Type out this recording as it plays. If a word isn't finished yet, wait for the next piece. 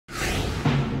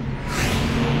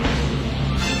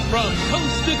From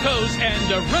coast to coast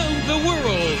and around the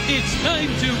world, it's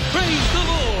time to praise the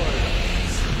Lord.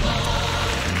 Praise the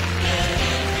Lord, let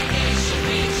every nation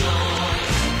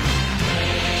rejoice.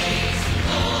 Praise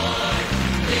the Lord,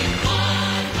 with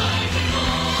one mighty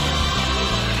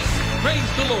voice. Praise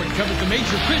the Lord covers the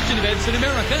major Christian events in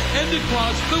America and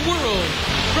across the world.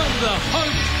 From the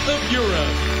heart of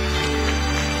Europe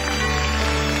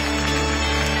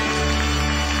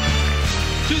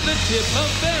to the tip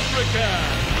of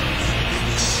Africa.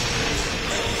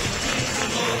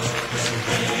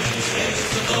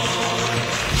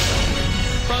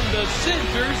 From the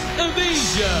centers of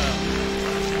Asia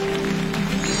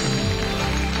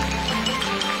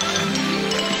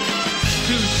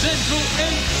to Central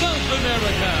and South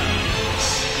America.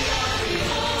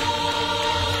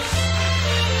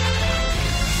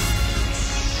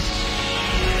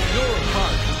 You're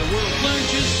part of the world's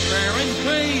largest prayer and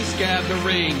praise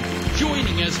gathering.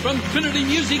 Joining us from Trinity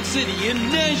Music City in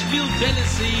Nashville,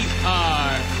 Tennessee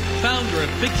are founder of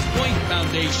Fixed Point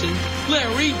Foundation,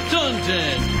 Larry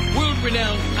Taunton,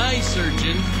 world-renowned eye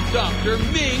surgeon, Dr.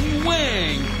 Ming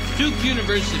Wang, Duke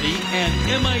University and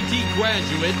MIT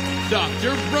graduate,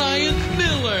 Dr. Brian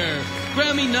Miller,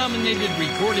 Grammy-nominated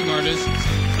recording artists,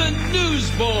 the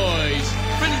Newsboys,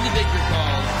 ready to take your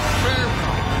calls, prayer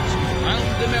problems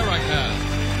around America.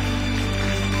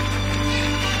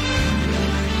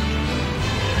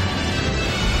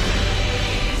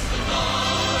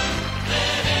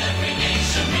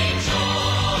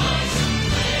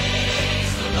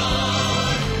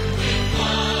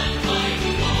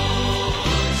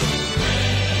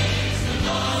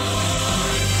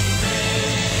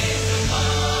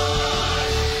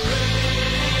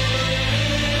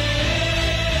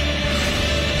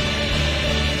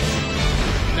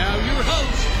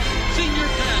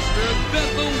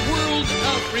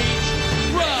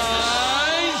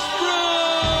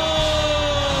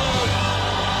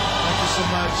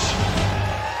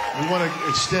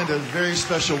 Extend a very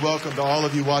special welcome to all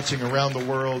of you watching around the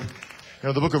world. You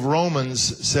know, the book of Romans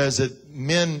says that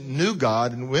men knew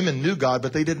God and women knew God,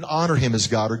 but they didn't honor him as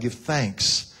God or give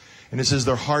thanks. And it says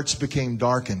their hearts became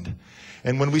darkened.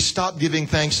 And when we stop giving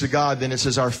thanks to God, then it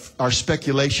says our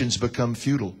speculations become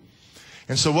futile.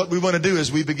 And so what we want to do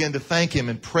is we begin to thank him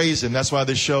and praise him. That's why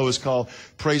this show is called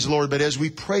Praise the Lord. But as we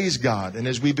praise God and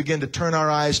as we begin to turn our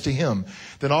eyes to him,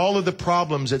 then all of the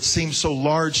problems that seem so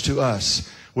large to us,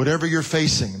 whatever you're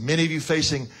facing, many of you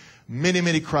facing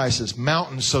many crises,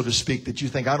 mountains, so to speak, that you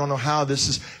think, I don't know how this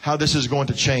is going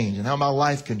to change and how my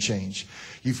life can change.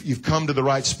 You've come to the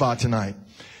right spot tonight.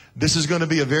 This is going to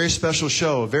be a very special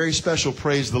show, a very special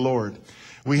Praise the Lord.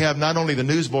 We have not only the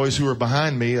Newsboys who are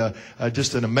behind me,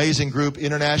 just an amazing group,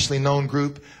 internationally known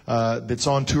group that's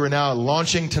on tour now,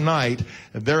 launching tonight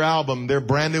their album, their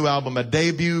brand new album, a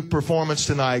debut performance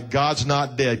tonight, God's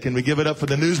Not Dead. Can we give it up for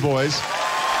the Newsboys?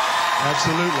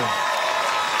 Absolutely.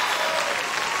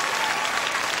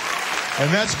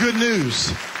 And that's good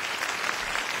news.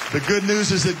 The good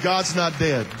news is that God's not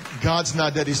dead. God's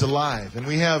not dead. He's alive. And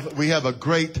we have a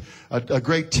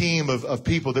great team of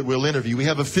people that we'll interview. We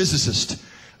have a physicist,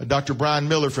 Dr. Brian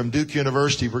Miller from Duke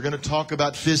University. We're going to talk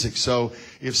about physics. So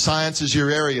if science is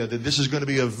your area, then this is going to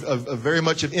be of very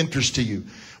much of interest to you.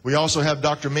 We also have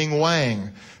Dr. Ming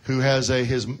Wang, who has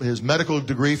his medical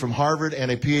degree from Harvard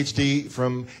and a PhD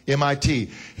from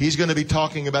MIT. He's going to be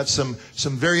talking about some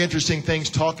very interesting things,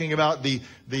 talking about the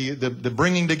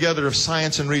bringing together of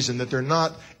science and reason, that they're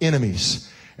not enemies.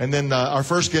 And then our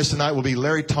first guest tonight will be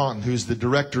Larry Taunton, who's the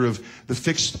director of the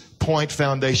Fixed Point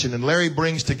Foundation. And Larry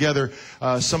brings together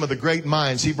some of the great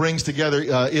minds. He brings together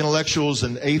intellectuals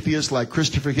and atheists like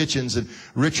Christopher Hitchens and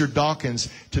Richard Dawkins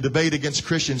to debate against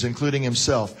Christians, including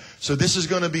himself. So this is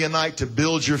going to be a night to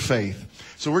build your faith.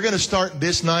 So we're going to start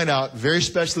this night out very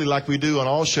specially like we do on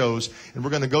all shows. And we're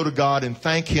going to go to God and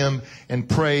thank him and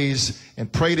praise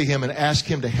and pray to him and ask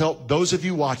him to help those of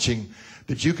you watching,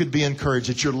 that you could be encouraged,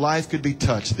 that your life could be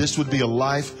touched. This would be a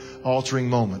life-altering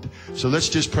moment. So let's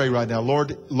just pray right now.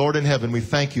 Lord in heaven, we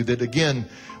thank you that, again,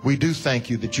 we do thank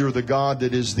you that you're the God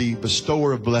that is the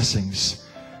bestower of blessings,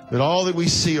 that all that we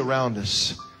see around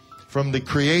us, from the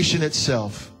creation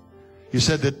itself, you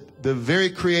said that the very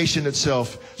creation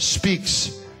itself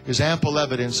speaks, is ample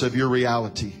evidence of your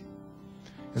reality.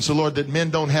 And so, Lord, that men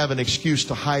don't have an excuse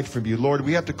to hide from you. Lord,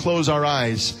 we have to close our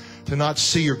eyes to not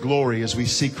see your glory as we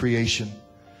see creation.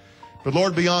 But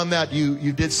Lord, beyond that,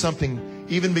 you did something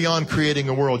even beyond creating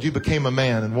a world. You became a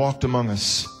man and walked among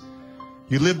us.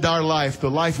 You lived our life, the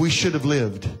life we should have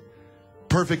lived,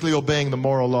 perfectly obeying the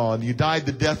moral law. And you died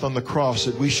the death on the cross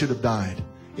that we should have died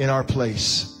in our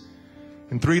place.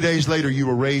 And 3 days later, you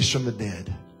were raised from the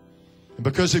dead.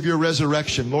 Because of your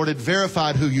resurrection, Lord, it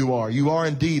verified who you are. You are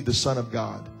indeed the Son of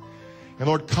God. And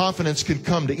Lord, confidence can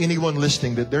come to anyone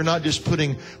listening that they're not just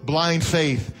putting blind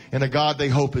faith in a God they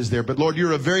hope is there. But Lord,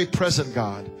 you're a very present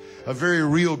God, a very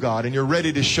real God, and you're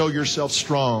ready to show yourself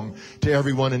strong to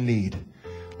everyone in need.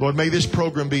 Lord, may this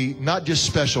program be not just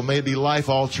special, may it be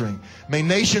life-altering. May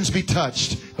nations be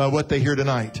touched by what they hear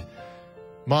tonight.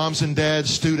 Moms and dads,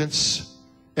 students,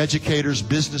 educators,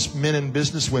 businessmen and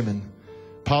businesswomen,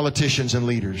 politicians and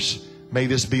leaders, may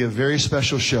this be a very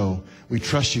special show. We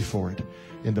trust you for it.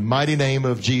 In the mighty name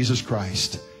of Jesus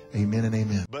Christ, amen and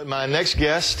amen. But my next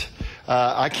guest,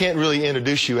 I can't really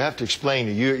introduce you. I have to explain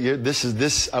to you.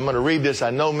 I'm going to read this. I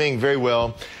know Ming very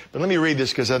well, but let me read this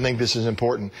because I think this is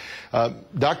important.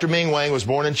 Dr. Ming Wang was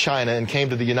born in China and came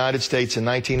to the United States in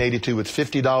 1982 with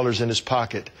 $50 in his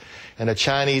pocket and a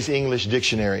Chinese-English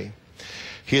dictionary.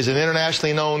 He is an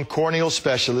internationally known corneal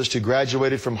specialist who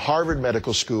graduated from Harvard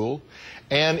Medical School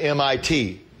and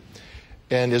MIT,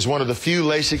 and is one of the few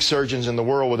LASIK surgeons in the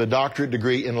world with a doctorate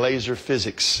degree in laser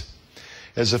physics.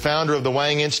 As the founder of the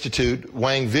Wang Institute,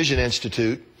 Wang Vision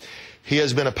Institute, he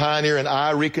has been a pioneer in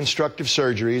eye reconstructive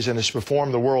surgeries and has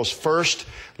performed the world's first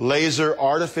laser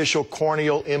artificial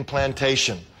corneal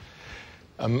implantation.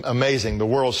 Amazing. The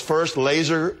world's first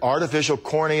laser artificial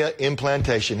cornea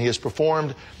implantation. He has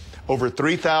performed over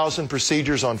 3,000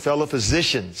 procedures on fellow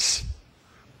physicians.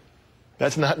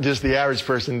 That's not just the average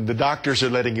person. The doctors are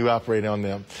letting you operate on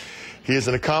them. He is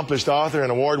an accomplished author,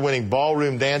 an award-winning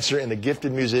ballroom dancer, and a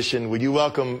gifted musician. Would you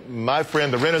welcome my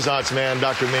friend, the Renaissance man,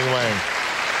 Dr. Ming Wang.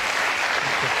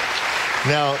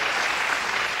 Now,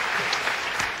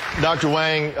 Dr.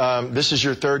 Wang, this is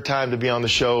your third time to be on the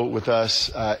show with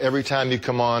us. Every time you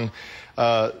come on,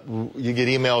 you get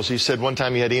emails. You said one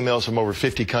time you had emails from over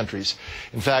 50 countries.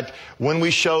 In fact, when we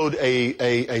showed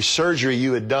a surgery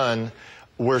you had done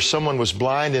where someone was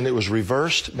blind and it was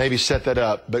reversed, maybe set that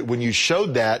up. But when you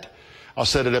showed that, I'll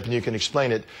set it up and you can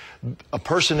explain it. A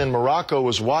person in Morocco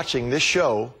was watching this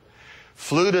show,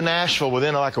 flew to Nashville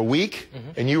within like a week,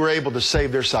 and you were able to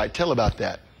save their sight. Tell about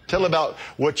that. Tell about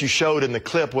what you showed in the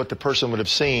clip, what the person would have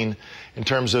seen in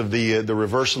terms of the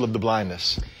reversal of the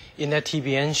blindness. In that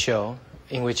TBN show,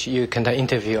 in which you conduct an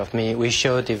interview of me, we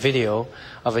showed the video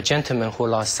of a gentleman who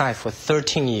lost sight for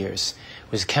 13 years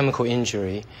with chemical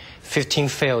injury, 15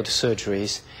 failed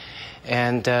surgeries,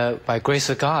 and by grace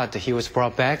of God, he was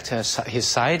brought back to his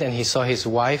sight, and he saw his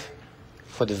wife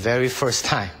for the very first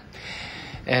time.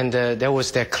 And there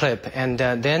was that clip. And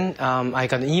then I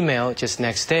got an email just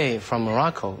next day from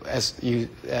Morocco. As you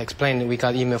explained, we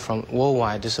got email from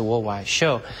worldwide. This is a worldwide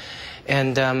show.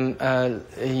 And a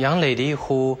young lady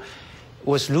who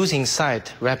was losing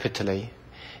sight rapidly.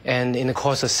 And in the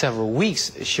course of several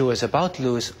weeks, she was about to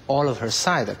lose all of her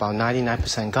sight, about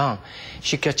 99% gone.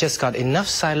 She just got enough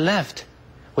sight left,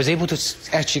 was able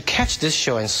to actually catch this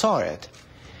show and saw it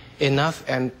enough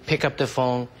and pick up the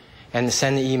phone and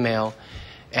send an email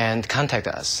and contact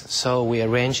us. So we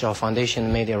arranged, our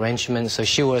foundation made the arrangement. So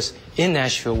she was in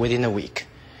Nashville within a week.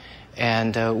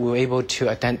 And we were able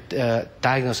to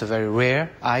diagnose a very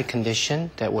rare eye condition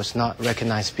that was not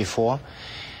recognized before.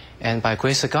 And by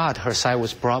grace of God, her sight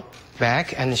was brought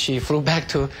back, and she flew back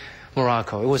to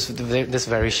Morocco. It was this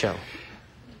very show.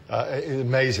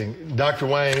 Amazing. Dr.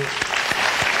 Wang,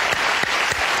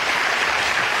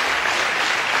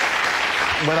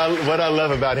 what I love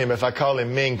about him, if I call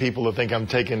him Ming, people will think I'm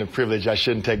taking a privilege. I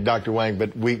shouldn't take Dr. Wang,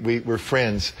 but we're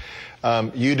friends.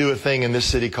 You do a thing in this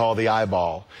city called the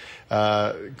Eyeball.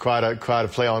 Quite a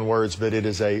play on words, but it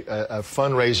is a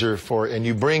fundraiser for, and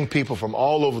you bring people from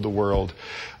all over the world,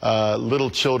 little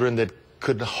children that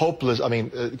could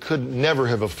never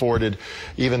have afforded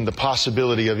even the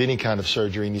possibility of any kind of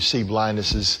surgery. And you see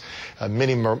blindness as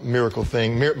many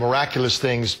miraculous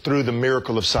things through the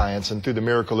miracle of science and through the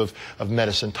miracle of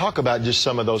medicine. Talk about just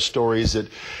some of those stories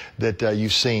that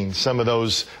you've seen. Some of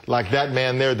those, like that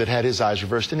man there that had his eyes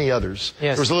reversed. Any others?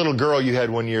 Yes. There was a little girl you had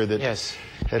one year that yes.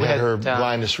 had her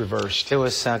blindness reversed. It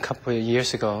was a couple of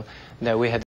years ago that we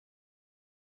had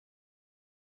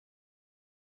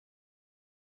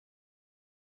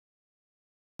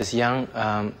this young,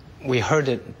 we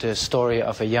heard the story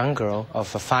of a young girl of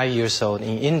 5 years old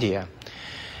in India.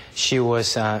 She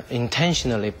was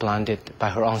intentionally blinded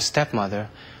by her own stepmother,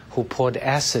 who poured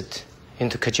acid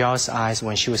into Kajal's eyes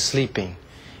when she was sleeping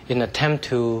in an attempt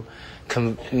to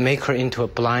make her into a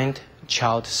blind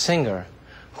child singer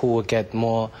who would get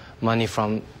more money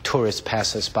from tourist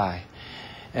passers-by.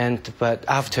 But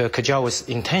after Kajal was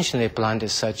intentionally blinded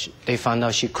such, they found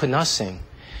out she could not sing.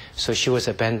 So she was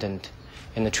abandoned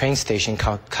in a train station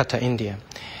called Kata, India.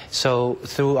 So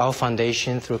through our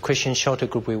foundation, through a Christian shelter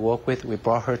group we work with, we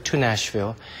brought her to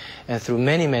Nashville. And through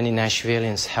many, many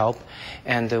Nashvillians' help,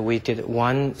 and we did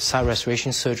one sight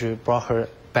restoration surgery, brought her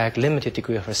back limited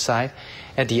degree of her sight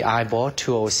at the eyeball,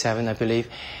 207, I believe.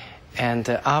 And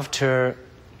after,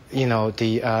 you know,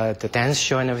 the dance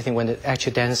show and everything, when the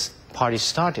actual dance party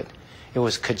started, it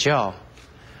was Kajal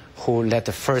who led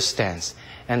the first dance.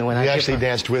 And when you actually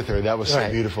danced with her. That was so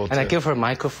beautiful, too. And I gave her a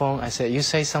microphone. I said, you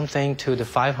say something to the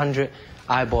 500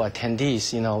 eyeball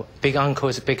attendees, you know, big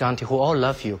uncles, big auntie, who all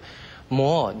love you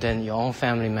more than your own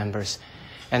family members.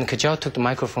 And Kajal took the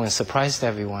microphone and surprised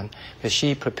everyone, but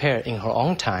she prepared in her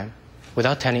own time,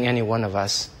 without telling any one of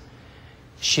us.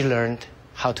 She learned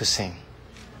how to sing.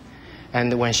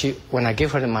 And when I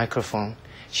gave her the microphone,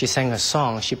 she sang a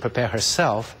song she prepared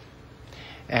herself,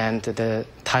 and the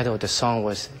title of the song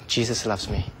was Jesus Loves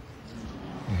Me.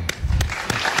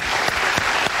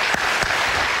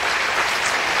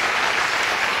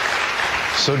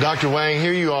 So, Dr. Wang,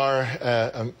 here you are,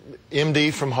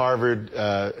 MD from Harvard,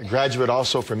 graduate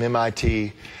also from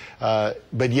MIT,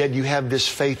 but yet you have this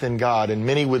faith in God, and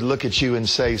many would look at you and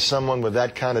say, someone with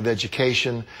that kind of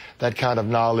education, that kind of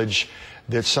knowledge,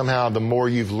 that somehow the more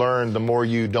you've learned, the more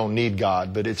you don't need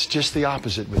God. But it's just the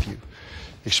opposite with you.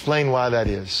 Explain why that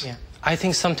is. Yeah. I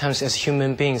think sometimes as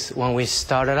human beings, when we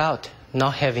started out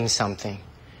not having something,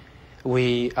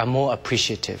 we are more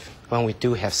appreciative when we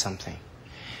do have something.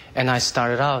 And I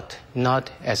started out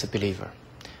not as a believer.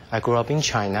 I grew up in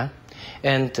China,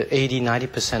 and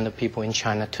 80–90% of people in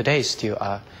China today still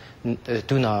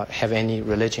do not have any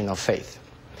religion or faith.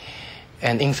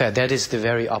 And in fact, that is the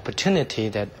very opportunity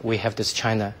that we have this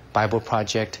China Bible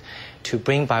Project to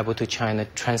bring Bible to China,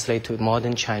 translate to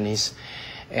modern Chinese,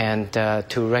 and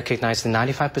to recognize that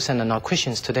 95% are not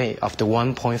Christians today of the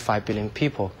 1.5 billion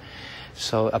people.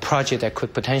 So a project that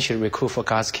could potentially recruit for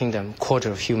God's kingdom, quarter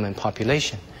of human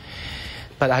population.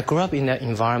 But I grew up in that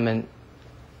environment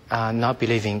not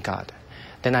believing in God.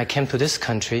 Then I came to this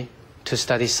country to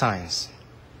study science.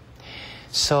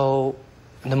 So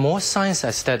the more science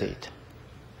I studied,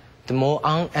 the more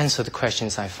unanswered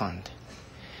questions I found.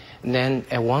 And then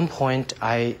at one point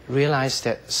I realized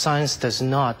that science does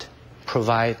not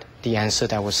provide the answer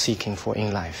that I was seeking for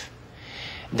in life.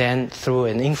 Then through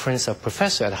an influence of a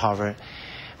professor at Harvard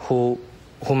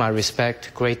whom I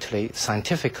respect greatly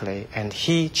scientifically, and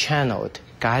he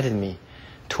guided me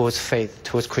towards faith,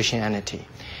 towards Christianity.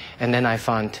 And then I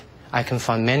can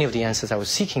find many of the answers I was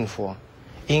seeking for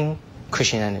in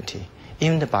Christianity,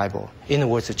 in the Bible, in the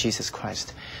words of Jesus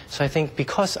Christ. So I think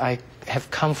because I have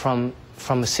come from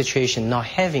a situation not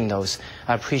having those,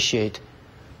 I appreciate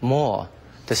more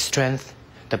the strength,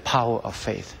 the power of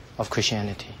faith, of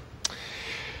Christianity.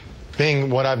 Ming,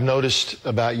 what I've noticed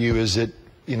about you is that,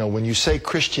 you know, when you say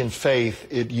Christian faith,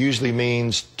 it usually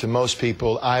means to most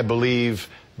people, I believe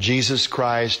Jesus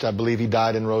Christ, I believe He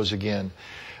died and rose again.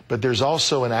 But there's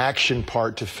also an action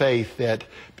part to faith that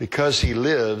because He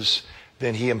lives,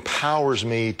 then He empowers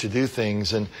me to do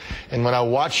things. And when I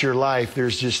watch your life,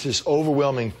 there's just this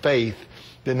overwhelming faith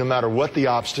that no matter what the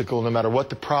obstacle, no matter what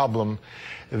the problem,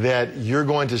 that you're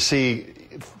going to see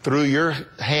through your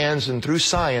hands and through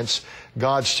science,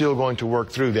 God's still going to work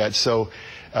through that. So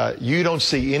you don't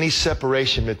see any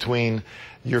separation between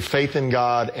your faith in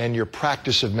God and your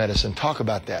practice of medicine. Talk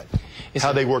about that,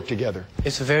 how they work together.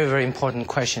 It's a very, very important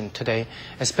question today,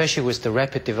 especially with the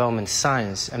rapid development of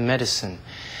science and medicine,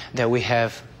 that we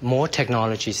have more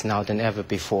technologies now than ever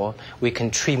before. We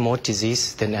can treat more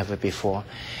disease than ever before.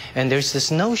 And there's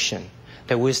this notion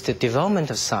that with the development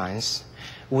of science,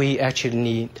 we actually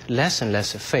need less and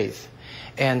less of faith.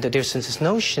 And there's this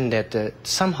notion that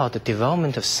somehow the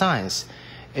development of science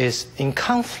is in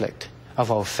conflict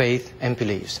of our faith and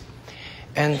beliefs.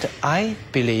 And I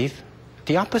believe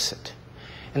the opposite.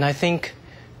 And I think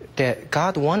that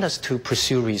God wants us to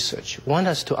pursue research, wants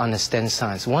us to understand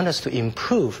science, wants us to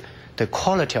improve the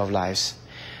quality of lives.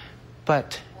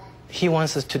 But He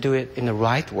wants us to do it in the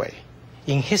right way,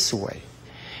 in His way,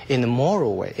 in the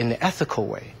moral way, in the ethical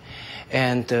way,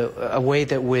 and a way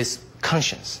that with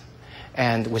conscience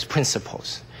and with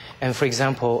principles. And for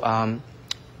example,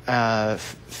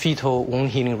 fetal wound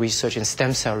healing research and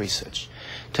stem cell research.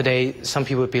 Today, some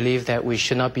people believe that we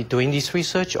should not be doing this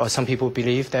research, or some people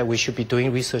believe that we should be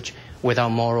doing research without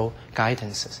moral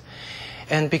guidances.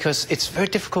 And because it's a very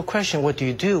difficult question, what do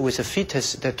you do with a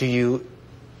fetus? Do you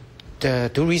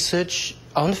do research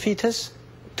on the fetus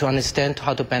to understand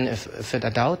how to benefit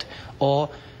adult, or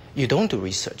you don't do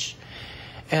research?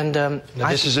 And now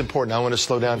this is important. I want to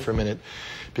slow down for a minute,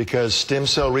 because stem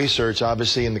cell research,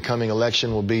 obviously, in the coming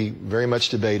election will be very much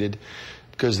debated.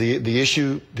 because the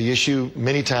issue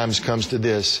many times comes to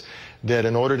this, that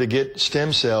in order to get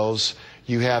stem cells,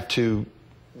 you have to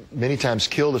many times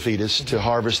kill the fetus to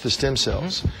harvest the stem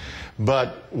cells.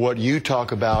 But what you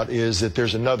talk about is that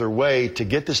there's another way to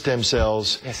get the stem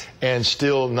cells and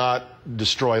still not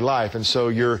destroy life. And so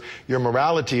your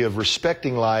morality of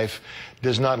respecting life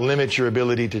does not limit your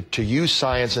ability to use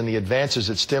science and the advances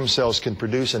that stem cells can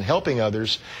produce in helping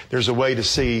others. There's a way to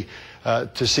see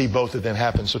both of them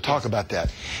happen. So talk about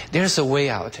that. There's a way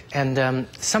out, and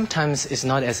sometimes it's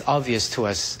not as obvious to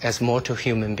us as mortal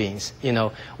human beings. You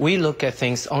know, we look at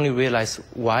things, only realize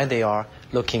why they are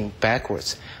looking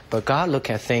backwards, but God look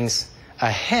at things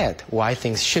ahead, why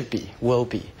things should be, will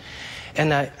be.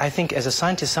 And I think as a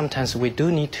scientist, sometimes we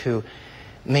do need to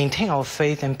maintain our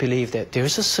faith and believe that there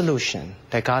is a solution,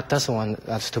 that God doesn't want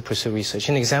us to pursue research.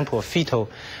 An example of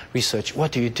fetal research,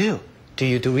 what do? Do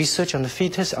you do research on the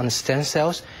fetus, on the stem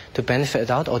cells to benefit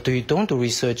adult, or do you don't do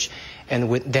research and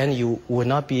then you would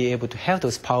not be able to have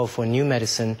those powerful new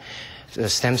medicine,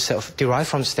 stem cell, derived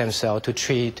from stem cell to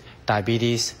treat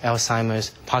diabetes,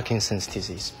 Alzheimer's, Parkinson's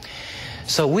disease?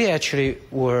 So we actually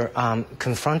were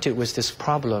confronted with this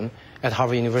problem at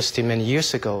Harvard University many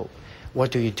years ago.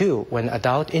 What do you do when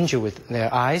adults injure with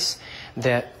their eyes?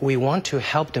 That we want to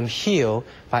help them heal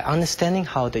by understanding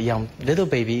how the young little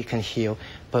baby can heal,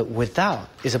 but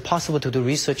is it possible to do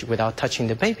research without touching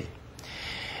the baby?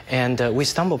 And we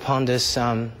stumbled upon this.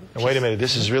 Wait a minute,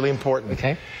 this is really important.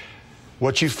 Okay.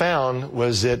 What you found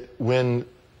was that when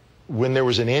there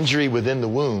was an injury within the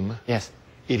womb,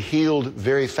 it healed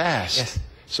very fast.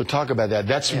 So talk about that.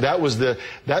 That was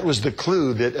the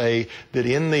clue that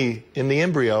in the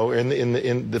embryo,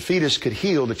 in the fetus could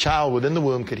heal. The child within the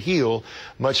womb could heal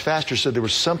much faster. So there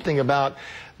was something about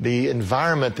the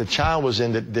environment the child was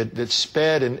in that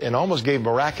sped and almost gave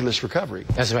miraculous recovery.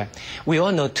 That's right. We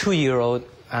all know 2-year-old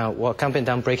walk up and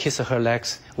down, break his or her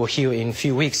legs, will heal in a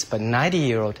few weeks, but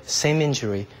 90-year-old, same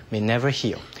injury, may never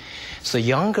heal. So the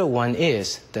younger one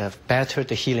is, the better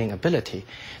the healing ability.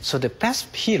 So the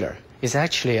best healer is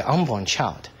actually an unborn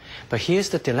child. But here's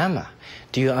the dilemma.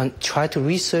 Do you try to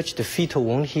research the fetal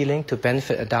wound healing to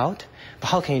benefit adult? But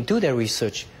how can you do that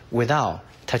research without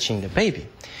touching the baby?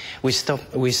 We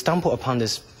stumble upon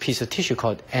this piece of tissue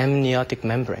called amniotic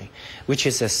membrane, which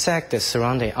is a sac that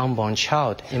surrounds an unborn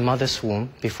child in mother's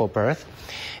womb before birth.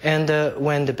 And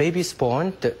when the baby is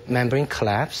born, the membrane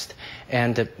collapsed,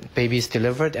 and the baby is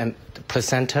delivered, and the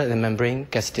placenta, the membrane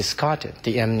gets discarded,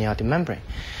 the amniotic membrane.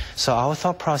 So our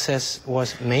thought process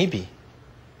was maybe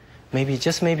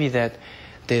just maybe that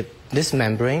this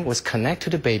membrane was connected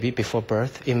to the baby before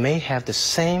birth. It may have the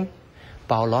same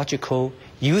biological,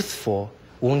 youthful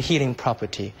wound healing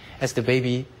property as the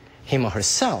baby, him or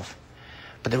herself.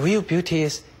 But the real beauty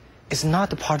is, it's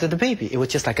not the part of the baby. It was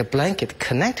just like a blanket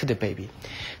connect to the baby.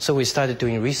 So we started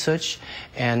doing research,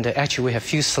 and actually we have a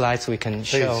few slides we can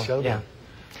show. Please, show them.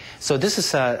 So this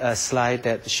is a slide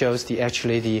that shows the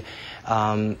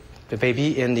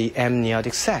baby in the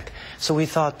amniotic sac. So we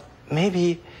thought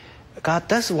maybe God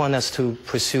does want us to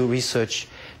pursue research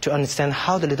to understand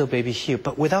how the little baby heals,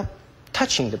 but without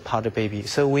touching the part of the baby.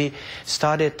 So we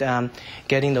started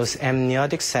getting those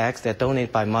amniotic sacs that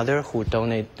donate by mother who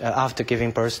donate after giving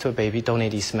birth to a baby,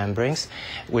 donate these membranes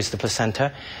with the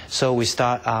placenta. So we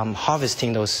start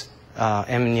harvesting those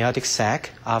amniotic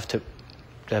sac after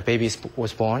the baby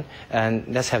was born. And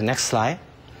let's have next slide.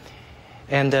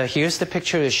 And here's the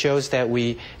picture that shows that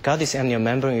we got this amniotic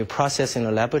membrane, we processed in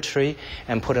a laboratory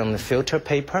and put it on the filter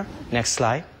paper. Next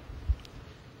slide.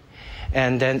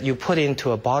 And then you put it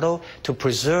into a bottle to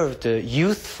preserve the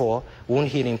youthful wound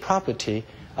healing property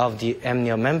of the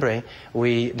amniotic membrane.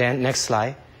 We then, next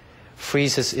slide,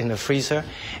 freezes in the freezer.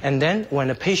 And then when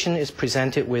a patient is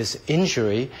presented with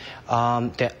injury,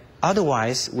 that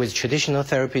otherwise with traditional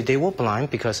therapy they were blind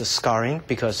because of scarring,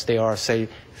 because they are, say,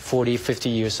 40, 50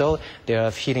 years old, their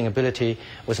healing ability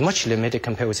was much limited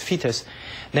compared with fetus.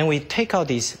 Then we take out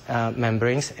these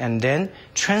membranes and then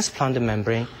transplant the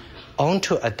membrane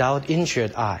onto adult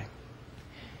injured eye.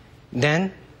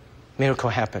 Then miracle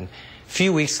happened.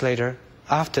 Few weeks later,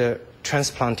 after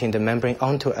transplanting the membrane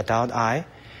onto adult eye,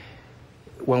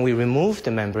 when we removed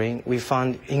the membrane, we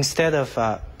found instead of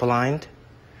blind,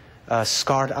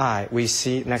 scarred eye, we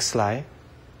see, next slide,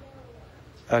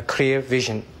 a clear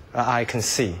vision, eye can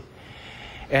see.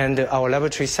 And our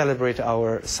laboratory celebrated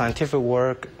our scientific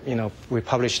work. You know, we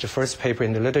published the first paper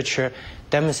in the literature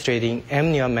demonstrating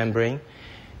amniotic membrane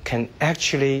can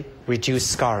actually reduce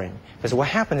scarring. Because what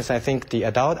happened is, I think the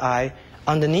adult eye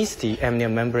underneath the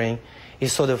amniotic membrane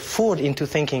is sort of fooled into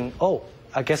thinking, oh,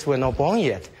 I guess we're not born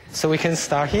yet, so we can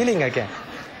start healing again.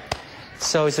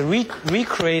 So it's a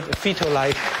recreate fetal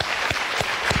life.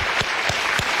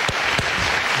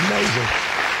 Amazing.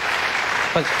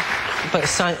 But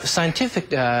scientific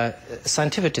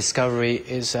discovery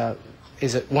is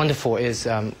wonderful, is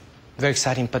very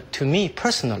exciting. But to me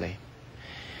personally,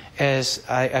 as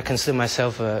I consider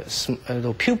myself a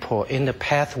little pupil in the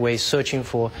pathway searching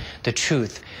for the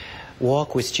truth,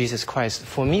 walk with Jesus Christ.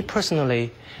 For me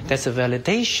personally, that's a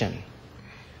validation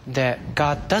that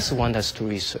God does want us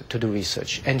to do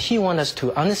research, and He wants us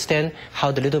to understand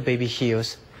how the little baby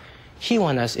heals. He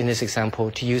wants us, in this example,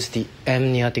 to use the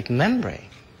amniotic membrane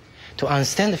to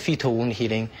understand the fetal wound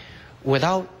healing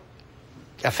without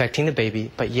affecting the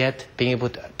baby, but yet being able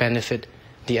to benefit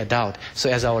the adult. So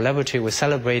as our laboratory was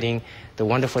celebrating the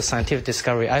wonderful scientific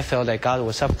discovery, I felt that God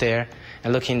was up there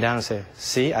and looking down and said,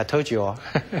 see, I told you all.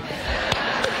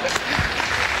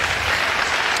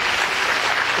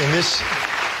 In this,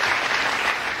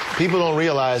 people don't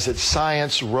realize that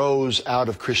science rose out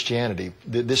of Christianity.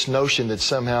 This notion that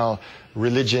somehow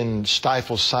religion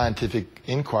stifles scientific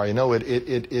inquiry. No,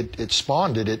 it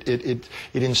spawned it. It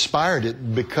inspired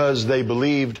it because they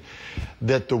believed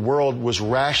that the world was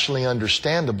rationally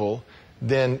understandable.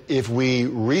 Then if we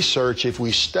research, if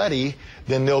we study,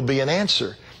 then there'll be an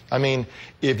answer. I mean,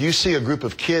 if you see a group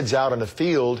of kids out in the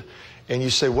field and you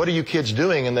say, what are you kids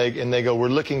doing? And they go, we're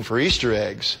looking for Easter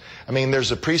eggs. I mean,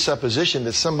 there's a presupposition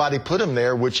that somebody put them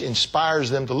there which inspires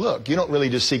them to look. You don't really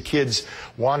just see kids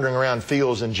wandering around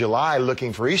fields in July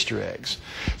looking for Easter eggs.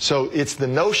 So it's the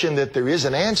notion that there is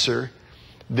an answer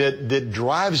that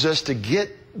drives us to get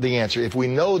the answer. If we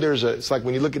know it's like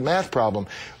when you look at math problem,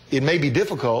 it may be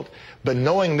difficult, but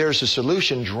knowing there's a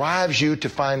solution drives you to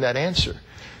find that answer.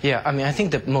 Yeah, I mean, I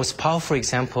think the most powerful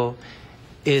example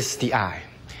is the eye.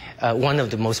 One of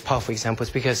the most powerful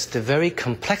examples, because the very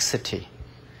complexity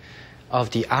of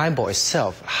the eyeball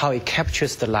itself, how it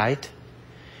captures the light,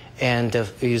 and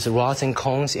use rods and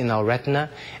cones in our retina,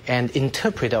 and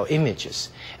interpret our images.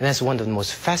 And that's one of the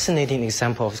most fascinating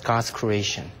examples of God's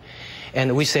creation.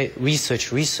 And we say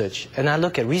research, research. And I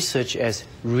look at research as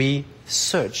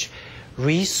research.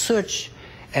 Research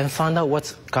and find out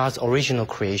what's God's original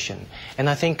creation. And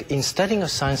I think in studying of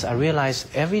science, I realize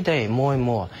every day more and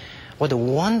more what a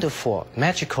wonderful,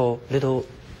 magical little,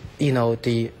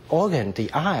 the organ,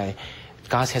 the eye,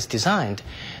 God has designed.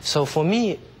 So for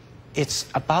me, it's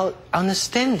about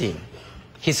understanding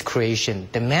His creation,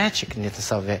 the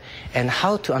magicness of it, and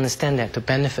how to understand that to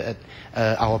benefit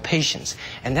our patients.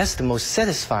 And that's the most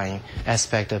satisfying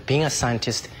aspect of being a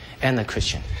scientist and a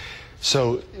Christian.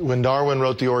 So when Darwin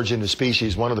wrote The Origin of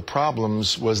Species, one of the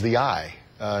problems was the eye.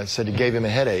 Said it gave him a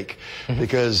headache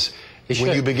because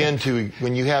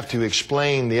when you have to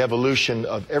explain the evolution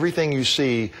of everything you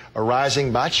see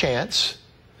arising by chance,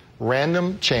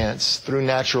 random chance through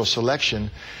natural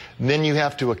selection, then you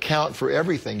have to account for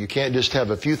everything. You can't just have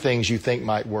a few things you think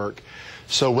might work.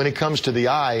 So when it comes to the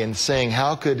eye and saying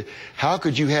how could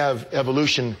you have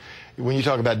evolution, when you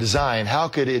talk about design, how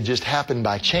could it just happen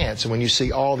by chance? And when you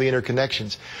see all the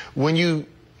interconnections,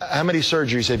 how many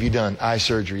surgeries have you done, eye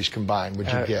surgeries combined, would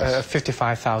you guess?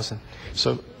 55,000.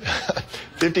 So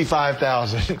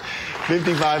 55,000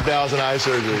 eye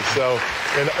surgeries.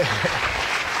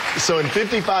 So in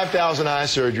 55,000 eye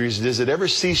surgeries, does it ever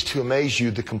cease to amaze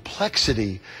you the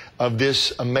complexity of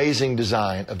this amazing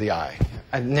design of the eye?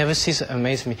 It never ceases to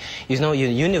amaze me. The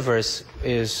universe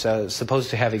is supposed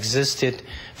to have existed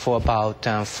for about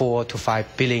 4 to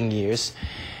 5 billion years.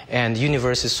 And the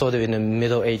universe is sort of in the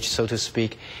middle age, so to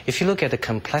speak. If you look at the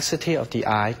complexity of the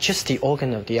eye, just the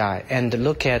organ of the eye, and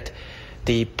look at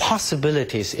the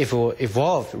possibilities if it will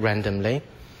evolve randomly,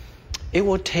 it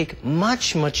will take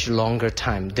much, much longer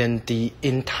time than the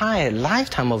entire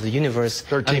lifetime of the universe.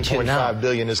 13.5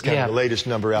 billion is kind of the latest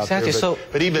number out there.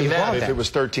 But even that, if it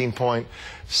was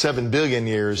 13.7 billion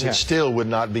years, it still would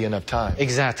not be enough time.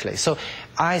 Exactly. So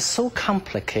eye is so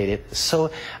complicated.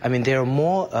 There are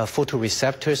more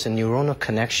photoreceptors and neuronal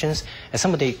connections. And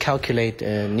somebody calculate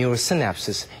neural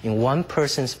synapses in one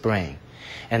person's brain.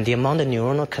 And the amount of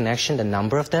neuronal connection, the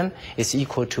number of them, is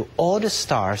equal to all the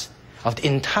stars of the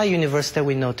entire universe that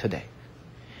we know today.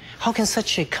 How can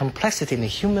such a complexity in the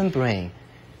human brain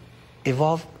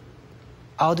evolve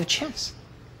out of chance?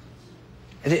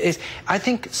 I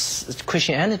think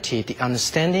Christianity, the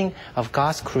understanding of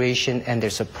God's creation and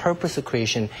there's a purpose of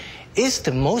creation, is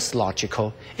the most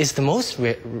logical, is the most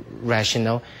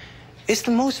rational, is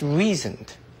the most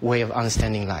reasoned way of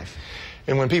understanding life.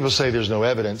 And when people say there's no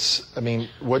evidence,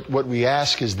 what we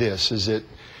ask is this,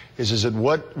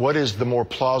 what is the more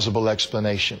plausible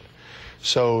explanation?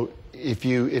 So if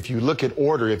you look at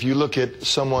order, if you look at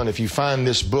someone, if you find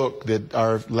this book that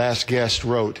our last guest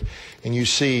wrote, and you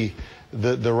see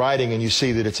the writing and you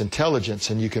see that it's intelligence,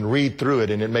 and you can read through it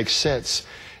and it makes sense,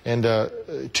 and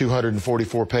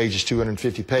 244 pages,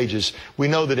 250 pages, we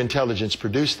know that intelligence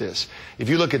produced this. If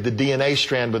you look at the DNA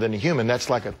strand within a human, that's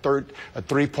like a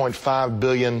 3.5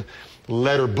 billion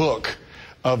letter book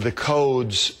of the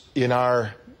codes in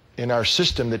our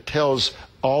system that tells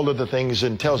all of the things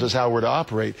and tells us how we're to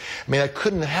operate. I mean, that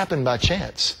couldn't happen by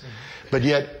chance. But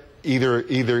yet, either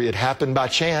it happened by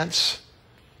chance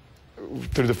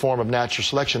through the form of natural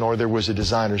selection, or there was a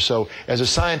designer. So as a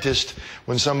scientist,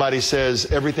 when somebody says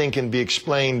everything can be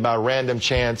explained by random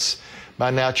chance,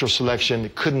 by natural selection,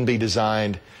 it couldn't be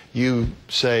designed, you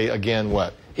say again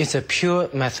what? It's a pure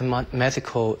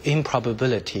mathematical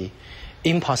impossibility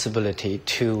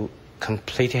to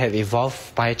completely have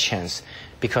evolved by chance,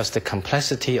 because the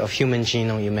complexity of human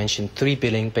genome, you mentioned 3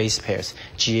 billion base pairs,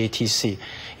 GATC.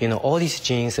 You know, all these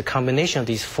genes, the combination of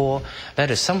these 4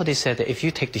 letters, somebody said that if you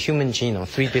take the human genome,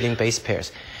 3 billion base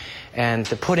pairs, and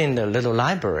put in the little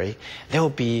library, there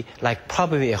will be like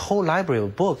probably a whole library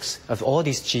of books of all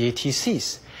these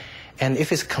GATCs. And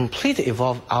if it's completely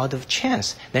evolved out of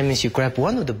chance, that means you grab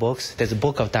one of the books, there's a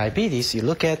book of diabetes, you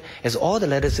look at, it's all the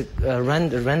letters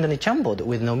randomly jumbled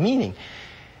with no meaning.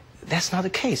 That's not the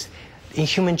case. In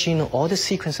human genome, all the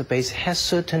sequence of base has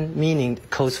certain meaning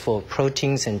codes for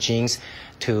proteins and genes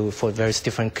for various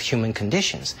different human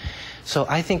conditions. So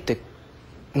I think the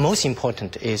most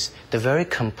important is the very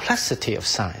complexity of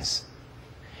science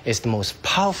is the most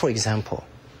powerful example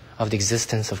of the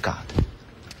existence of God.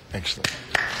 Excellent.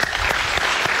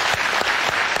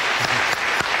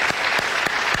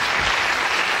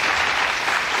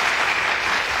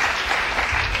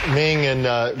 Ming,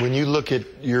 and when you look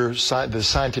at the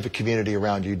scientific community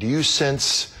around you, do you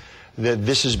sense that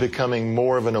this is becoming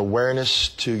more of an awareness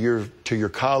to your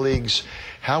colleagues?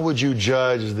 How would you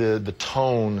judge the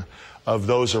tone of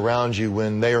those around you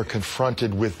when they are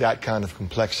confronted with that kind of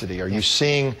complexity? Are you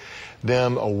seeing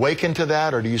them awaken to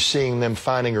that, or are you seeing them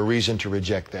finding a reason to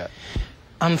reject that?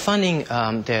 I'm finding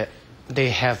that they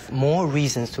have more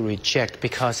reasons to reject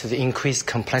because of the increased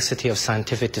complexity of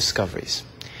scientific discoveries.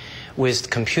 With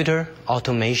computer,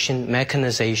 automation,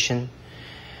 mechanization,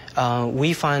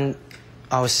 we find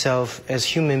ourselves as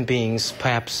human beings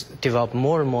perhaps develop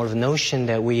more and more of the notion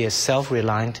that we are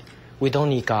self-reliant, we don't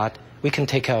need God, we can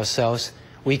take care of ourselves,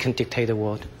 we can dictate the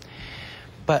world.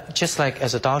 But just like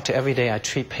as a doctor, every day I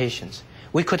treat patients.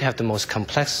 We could have the most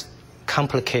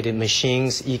complicated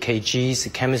machines,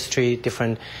 EKGs, chemistry,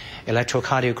 different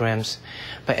electrocardiograms,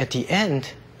 but at the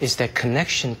end is that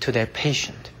connection to that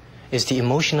patient. Is the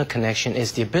emotional connection,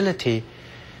 is the ability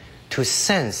to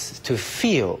sense, to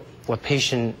feel what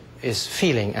patient is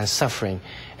feeling and suffering,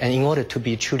 and in order to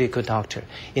be truly a good doctor.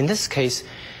 In this case,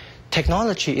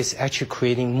 technology is actually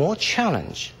creating more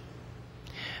challenge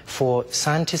for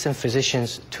scientists and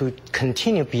physicians to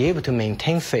continue be able to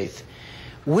maintain faith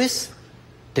with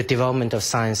the development of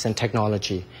science and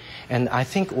technology. And I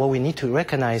think what we need to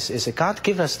recognize is that God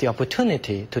gives us the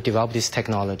opportunity to develop these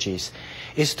technologies,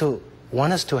 is to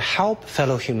want us to help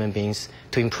fellow human beings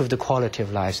to improve the quality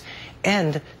of lives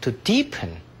and to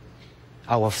deepen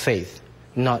our faith,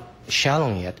 not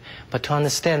shallowing it, but to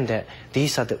understand that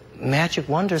these are the magic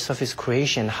wonders of His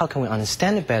creation. How can we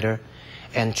understand it better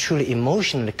and truly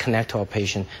emotionally connect to our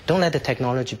patient? Don't let the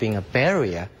technology be a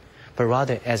barrier, but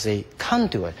rather as a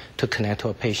conduit to connect to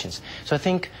our patients. So I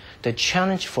think the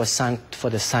challenge for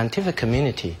the scientific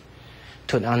community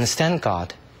to understand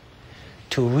God,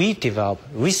 to redevelop,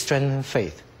 re-strengthen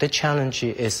faith, the challenge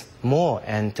is more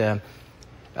and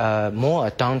more a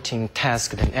daunting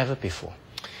task than ever before.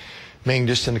 Ming,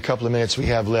 just in a couple of minutes we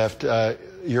have left,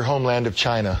 your homeland of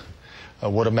China,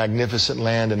 what a magnificent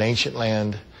land, an ancient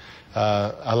land.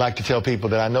 I like to tell people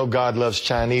that I know God loves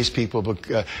Chinese people,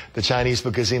 the Chinese,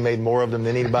 because He made more of them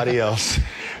than anybody else.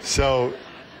 So,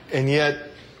 and yet,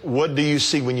 what do you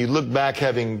see when you look back,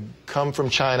 having come from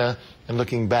China and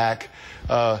looking back?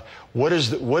 What is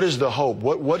the hope?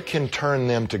 What can turn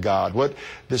them to God? What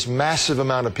this massive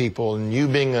amount of people, and you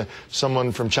being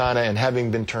someone from China and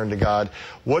having been turned to God,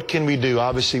 what can we do?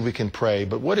 Obviously, we can pray,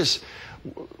 but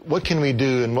what can we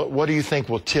do, and what do you think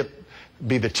will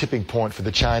be the tipping point for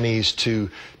the Chinese to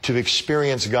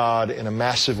experience God in a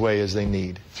massive way as they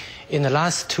need? In the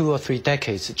last 2 or 3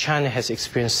 decades, China has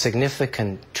experienced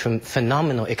significant,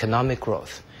 phenomenal economic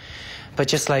growth. But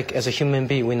just like as a human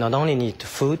being, we not only need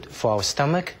food for our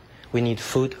stomach, we need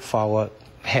food for our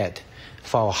head,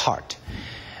 for our heart.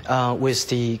 With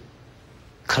the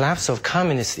collapse of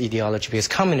communist ideology, because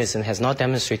communism has not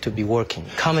demonstrated to be working.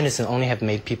 Communism only have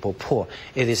made people poor.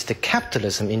 It is the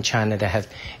capitalism in China that have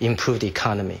improved the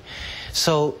economy.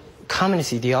 So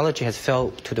communist ideology has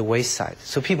fell to the wayside.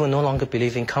 So people no longer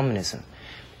believe in communism.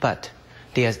 But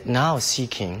they are now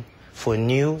seeking for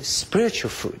new spiritual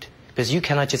food. Because you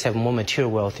cannot just have more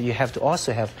material wealth, you have to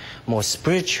also have more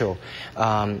spiritual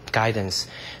guidance.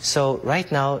 So right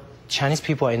now, Chinese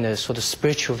people are in a sort of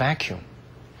spiritual vacuum.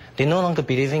 They no longer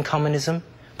believe in communism,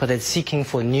 but they're seeking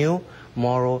for new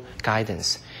moral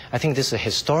guidance. I think this is a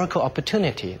historical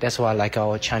opportunity. That's why I like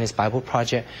our Chinese Bible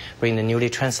project, bring the newly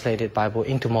translated Bible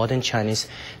into modern Chinese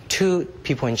to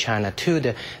people in China, to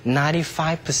the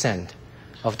 95%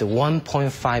 of the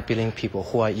 1.5 billion people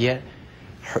who are yet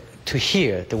to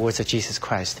hear the words of Jesus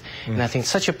Christ. And I think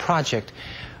such a project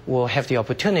will have the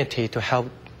opportunity to help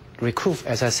recruit,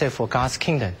 as I said, for God's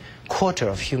kingdom, quarter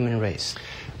of human race.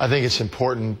 I think it's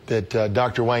important that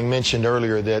Dr. Wang mentioned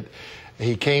earlier that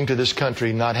he came to this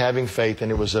country not having faith,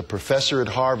 and it was a professor at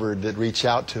Harvard that reached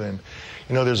out to him.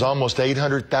 You know, there's almost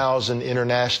 800,000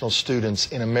 international students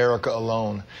in America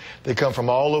alone. They come from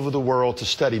all over the world to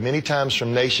study, many times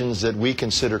from nations that we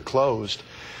consider closed,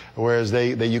 whereas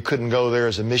you couldn't go there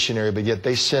as a missionary, but yet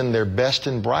they send their best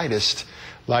and brightest,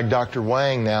 like Dr.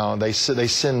 Wang now. They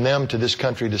send them to this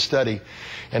country to study.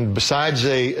 And besides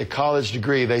a college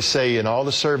degree, they say in all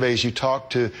the surveys you talk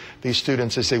to these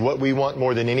students, they say what we want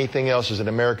more than anything else is an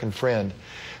American friend.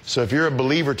 So if you're a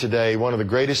believer today, one of the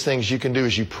greatest things you can do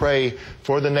is you pray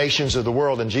for the nations of the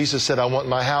world. And Jesus said, I want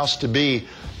my house to be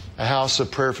a house of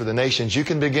prayer for the nations. You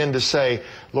can begin to say,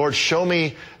 Lord, show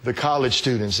me the college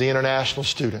students, the international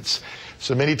students.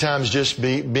 So many times just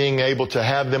being able to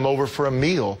have them over for a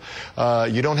meal.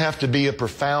 You don't have to be a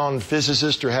profound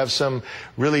physicist or have some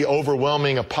really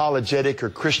overwhelming apologetic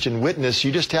or Christian witness.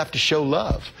 You just have to show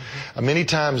love. Many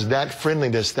times that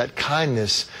friendliness, that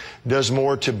kindness does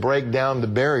more to break down the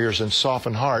barriers and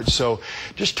soften hearts. So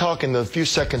just talk in the few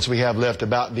seconds we have left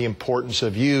about the importance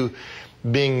of you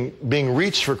being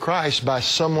reached for Christ by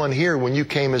someone here when you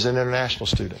came as an international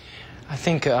student. I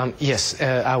think, yes,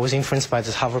 I was influenced by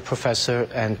this Harvard professor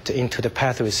and into the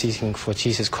pathway seeking for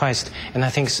Jesus Christ. And I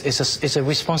think it's a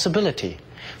responsibility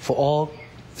for all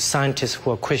scientists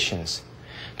who are Christians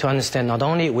to understand not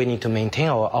only we need to maintain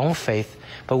our own faith,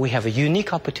 but we have a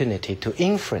unique opportunity to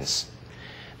influence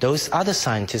those other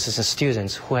scientists and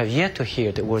students who have yet to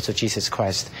hear the words of Jesus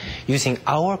Christ, using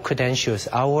our credentials,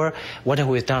 what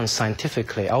we've done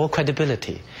scientifically, our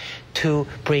credibility, to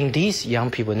bring these young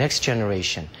people, next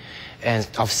generation, and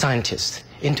of scientists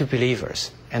into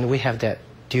believers. And we have that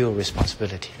dual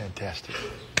responsibility. Fantastic.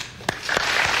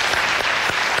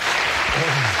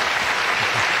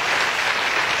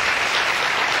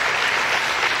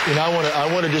 You know,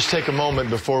 I want to just take a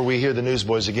moment before we hear the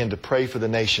newsboys again to pray for the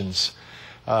nations.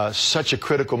 Such a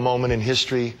critical moment in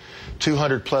history.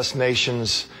 200 plus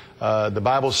nations. The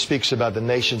Bible speaks about the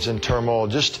nations in turmoil.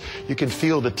 Just, you can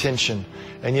feel the tension.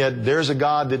 And yet there's a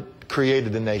God that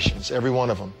created the nations, every one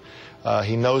of them.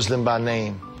 He knows them by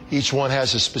name. Each one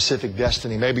has a specific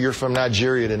destiny. Maybe you're from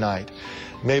Nigeria tonight.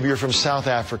 Maybe you're from South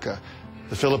Africa,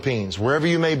 the Philippines, wherever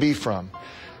you may be from.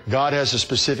 God has a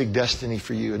specific destiny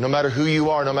for you. No matter who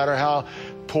you are, no matter how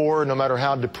poor, no matter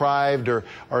how deprived, or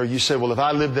you say, well, if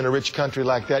I lived in a rich country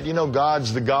like that, you know,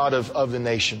 God's the God of the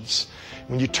nations.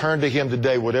 When you turn to Him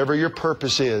today, whatever your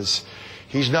purpose is,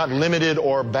 He's not limited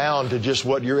or bound to just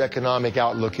what your economic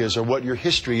outlook is or what your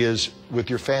history is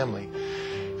with your family.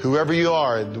 Whoever you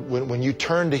are, when you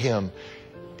turn to Him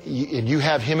and you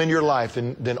have Him in your life,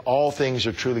 then all things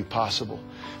are truly possible.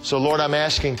 So, Lord, I'm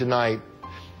asking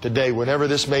today, whenever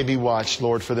this may be watched,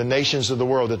 Lord, for the nations of the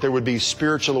world, that there would be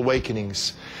spiritual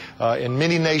awakenings in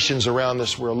many nations around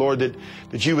this world. Lord,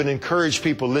 that you would encourage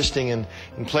people listening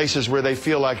in places where they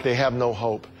feel like they have no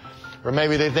hope. Or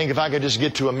maybe they think if I could just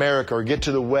get to America or get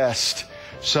to the West,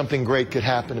 something great could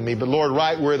happen to me. But Lord,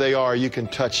 right where they are, you can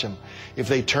touch them if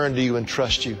they turn to you and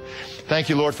trust you. Thank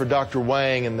you, Lord, for Dr.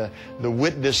 Wang and the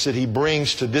witness that he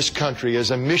brings to this country as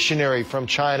a missionary from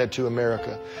China to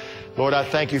America. Lord, I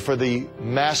thank you for the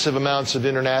massive amounts of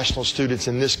international students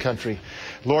in this country.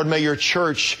 Lord, may your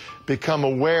church become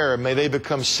aware. May they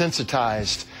become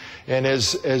sensitized. And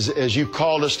as you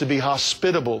called us to be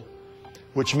hospitable,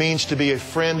 which means to be a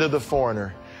friend of the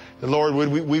foreigner, Lord,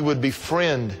 we would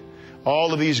befriend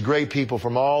all of these great people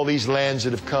from all these lands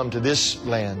that have come to this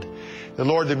land. The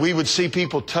Lord, that we would see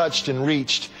people touched and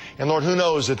reached. And Lord, who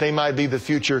knows that they might be the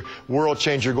future world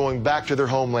changer going back to their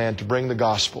homeland to bring the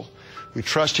gospel. We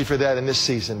trust you for that in this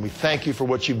season. We thank you for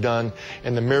what you've done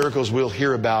and the miracles we'll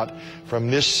hear about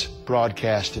from this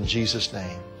broadcast in Jesus'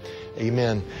 name.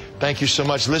 Amen. Thank you so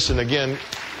much. Listen, again,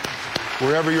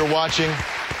 wherever you're watching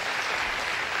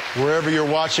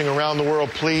around the world,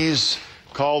 please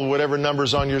call whatever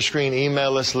number's on your screen.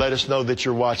 Email us. Let us know that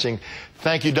you're watching.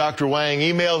 Thank you, Dr. Wang.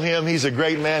 Email him. He's a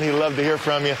great man. He'd love to hear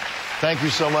from you. Thank you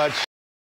so much.